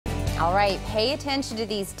All right, pay attention to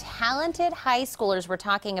these talented high schoolers we're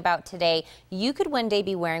talking about today. You could one day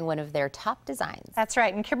be wearing one of their top designs. That's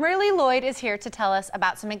right, and Kimberly Lloyd is here to tell us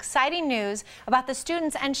about some exciting news about the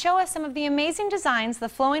students and show us some of the amazing designs the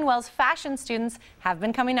Flowing Wells fashion students have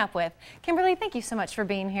been coming up with. Kimberly, thank you so much for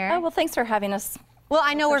being here. Oh, well, thanks for having us. Well,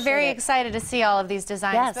 I know we're very excited to see all of these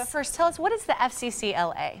designs, Yes. but first tell us, what is the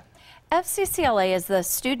FCCLA? FCCLA is the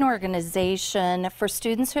student organization for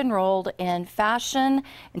students who enrolled in fashion,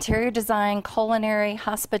 interior design, culinary,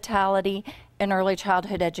 hospitality, and early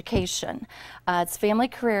childhood education. It's Family,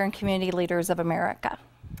 Career, and Community Leaders of America.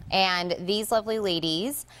 And these lovely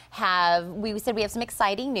ladies have, we said we have some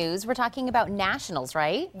exciting news. We're talking about nationals,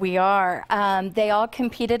 right? We are. They all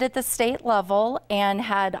competed at the state level and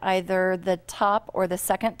had either the top or the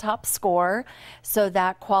second top score. So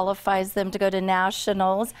that qualifies them to go to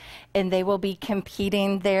nationals, and they will be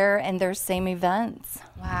competing there in their same events.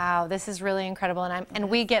 Wow, this is really incredible, and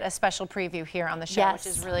we get a special preview here on the show, Yes.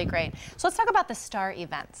 which is really great. So let's talk about the STAR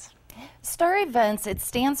events. STAR events, it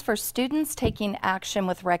stands for Students Taking Action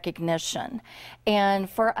with Recognition. And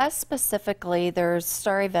for us specifically, there's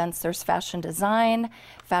STAR events, there's fashion design,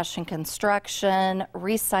 fashion construction,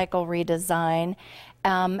 recycle, redesign.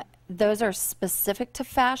 Those are specific to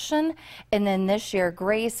fashion. And then this year,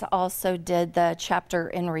 Grace also did the chapter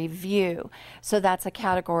in review. So that's a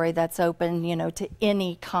category that's open, you know, to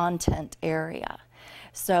any content area.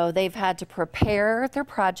 So they've had to prepare their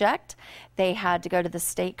project. They had to go to the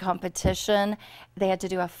state competition. They had to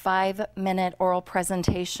do a 5-minute oral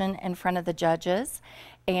presentation in front of the judges.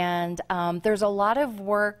 And there's a lot of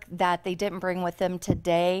work that they didn't bring with them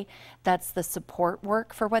today. That's the support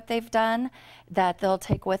work for what they've done that they'll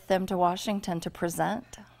take with them to Washington to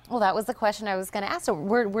present. Well, that was the question I was going to ask. So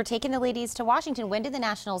we're taking the ladies to Washington. When do the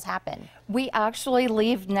nationals happen? We actually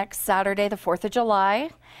leave next Saturday, the 4th of July.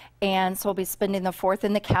 And so we'll be spending the 4th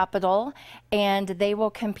in the Capitol, and they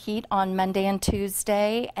will compete on Monday and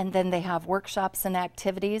Tuesday, and then they have workshops and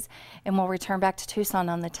activities, and we'll return back to Tucson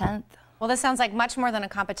on the 10th. Well, this sounds like much more than a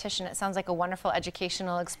competition. It sounds like a wonderful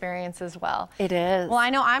educational experience as well. It is. Well,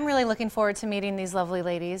 I know I'm really looking forward to meeting these lovely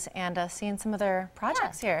ladies and seeing some of their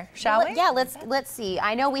projects here. Shall we? Yeah, let's see.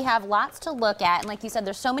 I know we have lots to look at, and like you said,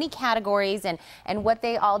 there's so many categories and what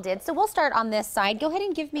they all did. So we'll start on this side. Go ahead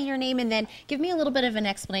and give me your name, and then give me a little bit of an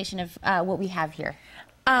explanation of what we have here.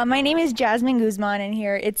 My name is Jasmin Guzman, and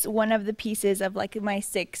here it's one of the pieces of like my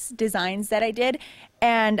 6 designs that I did,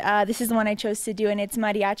 and this is the one I chose to do, and it's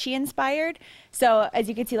mariachi inspired. So as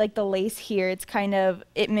you can see, like the lace here, it's kind of,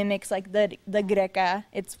 it mimics like the greca.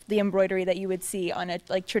 It's the embroidery that you would see on a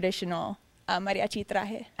like traditional mariachi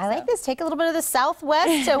traje. I like this. Take a little bit of the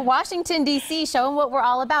Southwest to Washington, D.C., show them what we're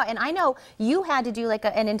all about. And I know you had to do like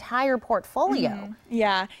an entire portfolio. Mm-hmm.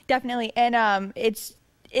 Yeah, definitely. And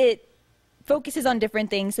it focuses on different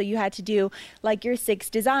things. So you had to do like your 6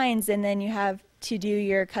 designs, and then you have to do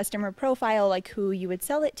your customer profile, like who you would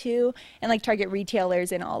sell it to, and like target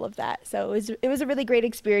retailers and all of that. So it was a really great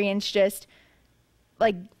experience, just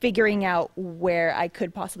like figuring out where I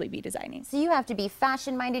could possibly be designing. So you have to be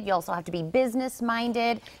fashion minded. You also have to be business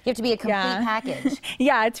minded. You have to be a complete package.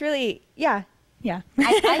 Yeah, it's really, yeah.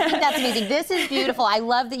 I think that's amazing. This is beautiful. I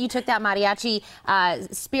love that you took that mariachi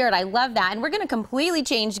spirit. I love that. And we're going to completely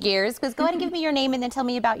change gears, because go ahead and give me your name and then tell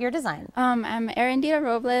me about your design. I'm Erendida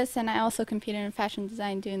Robles, and I also competed in fashion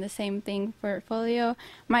design doing the same thing for portfolio.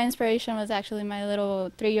 My inspiration was actually my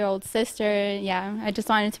little 3-year-old sister. Yeah, I just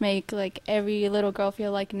wanted to make like every little girl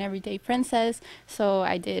feel like an everyday princess, so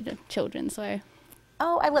I did children.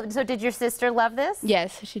 Oh, I love it. So did your sister love this?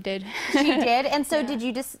 Yes, she did. She did? And so did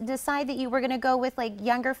you just decide that you were going to go with like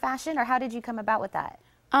younger fashion, or how did you come about with that?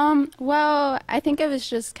 Well, I think it was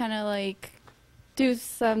just kind of like do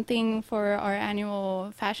something for our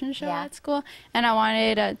annual fashion show at school, and I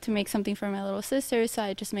wanted to make something for my little sister, so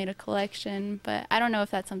I just made a collection, but I don't know if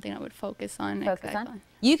that's something I would focus on.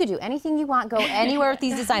 You could do anything you want, go anywhere with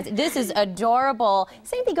these designs. This is adorable.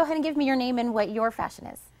 Same thing, go ahead and give me your name and what your fashion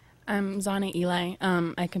is. I'm Zhane, Elie.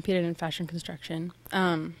 I competed in fashion construction.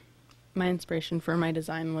 My inspiration for my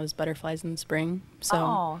design was butterflies in spring.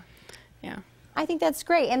 So, yeah. I think that's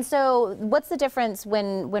great. And so what's the difference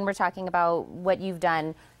when we're talking about what you've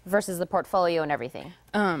done versus the portfolio and everything?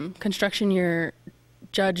 Construction, you're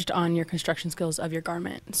judged on your construction skills of your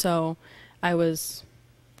garment. So I was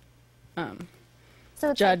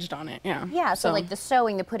judged on it, yeah. Yeah, so like the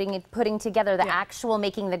sewing, the putting together, the actual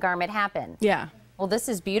making the garment happen. Yeah. Well, this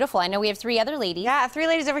is beautiful. I know we have 3 other ladies. Yeah, 3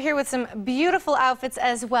 ladies over here with some beautiful outfits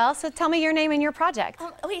as well. So tell me your name and your project.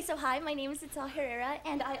 Okay, so hi, my name is Itzel Herrera,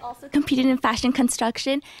 and I also competed in fashion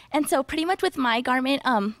construction. And so pretty much with my garment,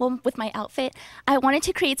 with my outfit, I wanted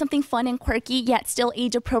to create something fun and quirky, yet still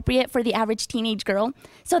age appropriate for the average teenage girl.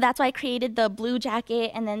 So that's why I created the blue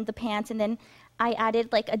jacket and then the pants, and then I added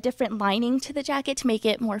like a different lining to the jacket to make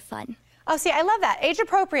it more fun. Oh, see, I love that. Age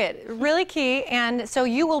appropriate, really key. And so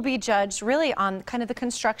you will be judged really on kind of the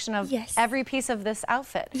construction of every piece of this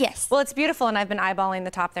outfit. Yes. Well, it's beautiful, and I've been eyeballing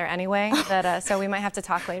the top there anyway, so we might have to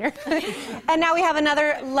talk later. And now we have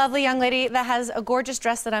another lovely young lady that has a gorgeous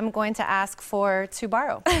dress that I'm going to ask to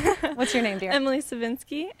borrow. What's your name, dear? Elie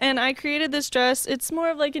Sevinsky, and I created this dress. It's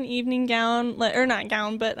more of like an evening gown, or not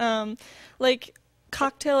gown, but like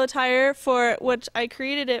cocktail attire for which I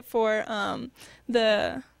created it for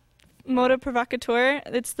the Moda Provocateur.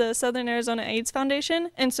 It's the Southern Arizona AIDS Foundation,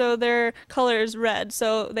 and so their color is red,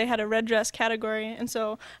 so they had a red dress category, and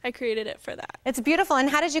so I created it for that. It's beautiful. And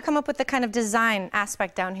how did you come up with the kind of design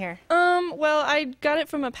aspect down here? Well, I got it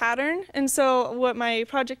from a pattern, and so what my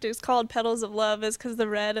project is called Petals of Love is because the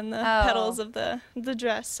red and the petals of the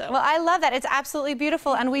dress. So. Well, I love that. It's absolutely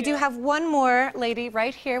beautiful. And we do have one more lady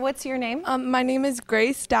right here. What's your name? My name is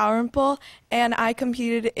Grace Dalrymple, and I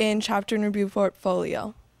competed in Chapter and Review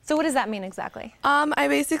Portfolio. So what does that mean exactly? I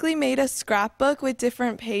basically made a scrapbook with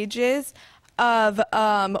different pages of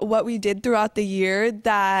what we did throughout the year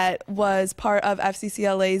that was part of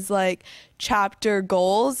FCCLA's like chapter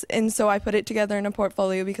goals, and so I put it together in a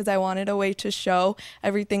portfolio because I wanted a way to show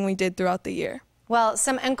everything we did throughout the year. Well,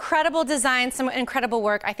 some incredible designs, some incredible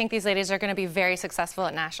work. I think these ladies are going to be very successful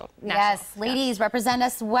at national. Yes, ladies, represent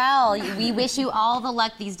us well. We wish you all the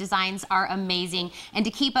luck. These designs are amazing. And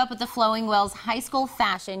to keep up with the Flowing Wells High School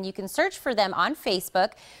fashion, you can search for them on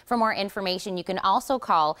Facebook. For more information, you can also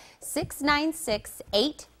call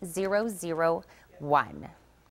 696-8001.